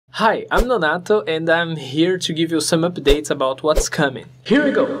Hi, I'm Nonato and I'm here to give you some updates about what's coming. Here we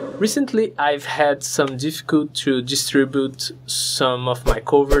go! Recently I've had some difficulty to distribute some of my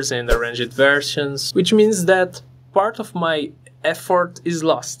covers and arranged versions, which means that part of my effort is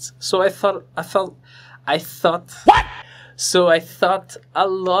lost. So I thought a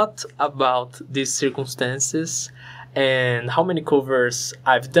lot about these circumstances and how many covers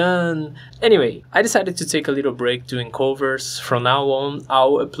I've done. Anyway, I decided to take a little break doing covers. From now on,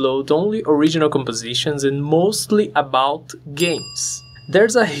 I'll upload only original compositions and mostly about games.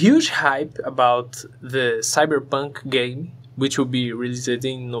 There's a huge hype about the Cyberpunk game, which will be released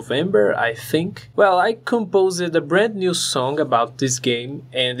in November, I think. Well, I composed a brand new song about this game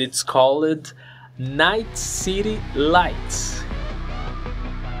and it's called Night City Lights.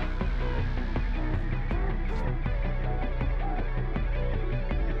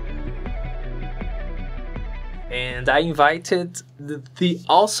 And I invited the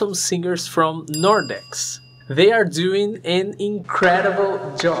awesome singers from Nordex. They are doing an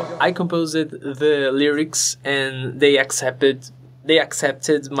incredible job. I composed the lyrics and they accepted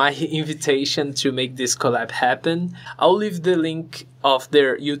my invitation to make this collab happen. I'll leave the link of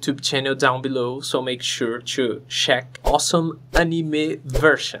their YouTube channel down below, so make sure to check awesome anime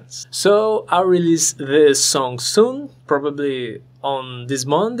versions. So I'll release the song soon, probably on this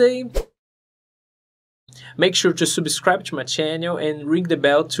Monday. Make sure to subscribe to my channel and ring the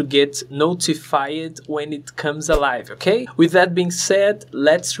bell to get notified when it comes alive, okay? With that being said,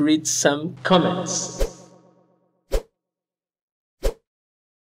 let's read some comments.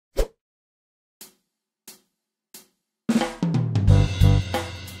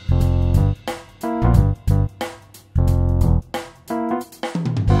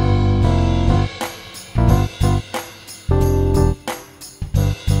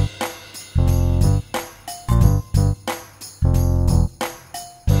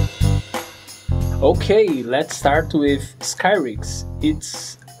 Okay, let's start with Skyrix.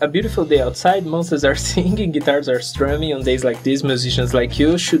 It's a beautiful day outside, monsters are singing, guitars are strumming. On days like this, musicians like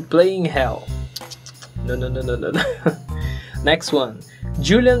you should play in hell. No. Next one,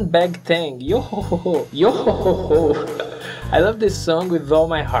 Julian Bagtang. Yo ho ho ho, yo ho ho ho. I love this song with all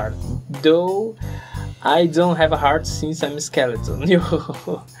my heart, though I don't have a heart since I'm a skeleton. Yo ho ho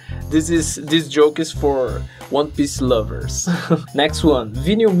ho. This joke is for One Piece lovers. Next one,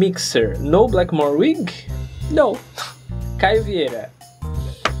 Vinyl Mixer. No Blackmore wig? No. Caio Vieira.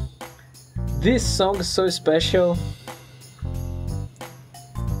 This song is so special.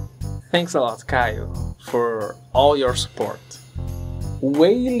 Thanks a lot, Caio, for all your support.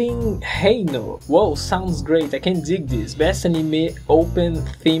 Wailing Heino. Whoa, sounds great. I can dig this. Best anime open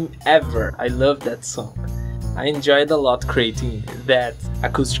theme ever. I love that song. I enjoyed a lot creating that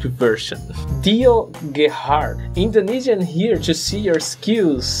acoustic version. Dio Gerhard. Indonesian here to see your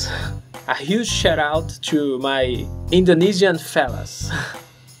skills. A huge shout out to my Indonesian fellas.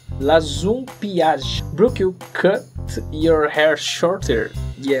 Lazum Piage. Brooke, you cut your hair shorter.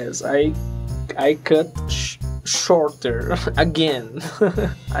 Yes, I cut shorter again.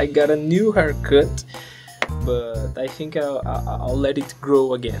 I got a new haircut, but I think I'll let it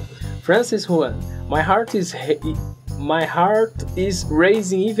grow again. Francis Juan, my heart is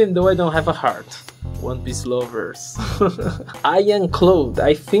raising even though I don't have a heart. One Piece lovers. Ian Claude,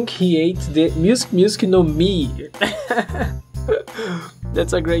 I think he ate the music no me.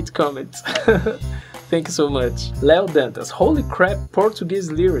 That's a great comment. Thank you so much. Léo Dantas, holy crap,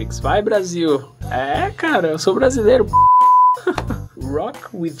 Portuguese lyrics. Vai Brasil. É, cara, eu sou brasileiro. Rock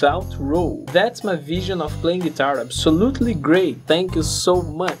without roll. That's my vision of playing guitar. Absolutely great. Thank you so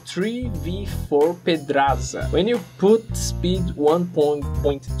much. 3v4 Pedraza. When you put speed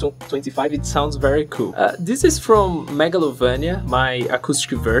 1.25, it sounds very cool. This is from Megalovania, my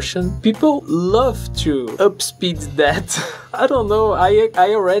acoustic version. People love to upspeed that. I don't know, I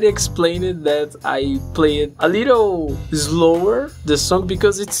already explained that I play it a little slower, the song,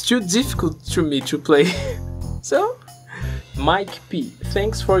 because it's too difficult to me to play. So, Mike P,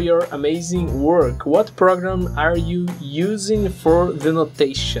 thanks for your amazing work. What program are you using for the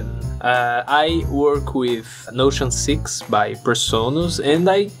notation? I work with Notion 6 by Presonus, and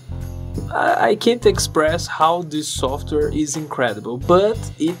I can't express how this software is incredible, but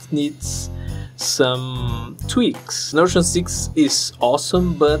it needs some tweaks. Notion 6 is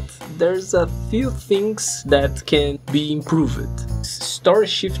awesome, but there's a few things that can be improved. Story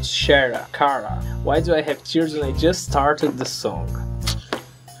Shift Shara, Kara. Why do I have tears when I just started the song?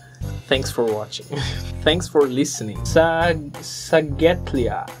 Thanks for watching. Thanks for listening.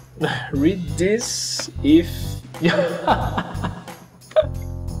 Sagetlia. Read this if...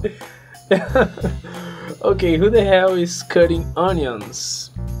 Okay, who the hell is cutting onions?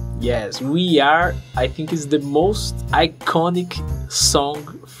 Yes, We Are, I think, is the most iconic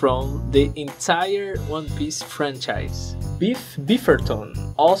song from the entire One Piece franchise.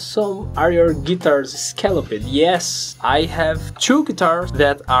 Bifferton, awesome. Are your guitars scalloped? Yes, I have 2 guitars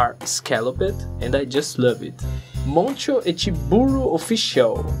that are scalloped and I just love it. Moncho Echiburu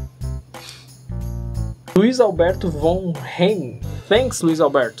Official. Luiz Alberto von Ren. Thanks, Luiz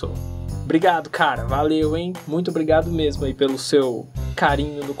Alberto. Obrigado, cara. Valeu, hein? Muito obrigado mesmo aí pelo seu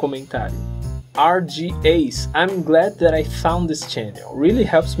carinho no comentário. RG Ace. I'm glad that I found this channel. Really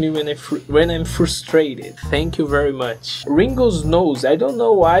helps me when I'm frustrated. Thank you very much. Ringo's Nose. I don't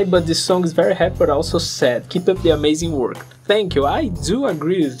know why, but this song is very happy but also sad. Keep up the amazing work. Thank you. I do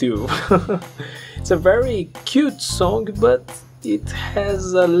agree with you. It's a very cute song, but it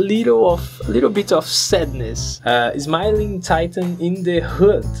has a little bit of sadness. Smiling Titan in the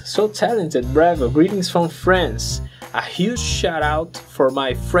Hood. So talented, bravo. Greetings from France. A huge shout out for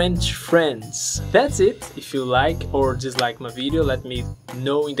my French friends. That's it. If you like or dislike my video, let me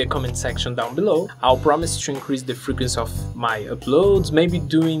know in the comment section down below. I'll promise to increase the frequency of my uploads. Maybe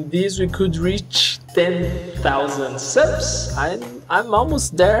doing this we could reach 10,000 subs. I'm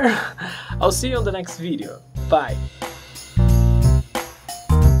almost there. I'll see you on the next video. Bye.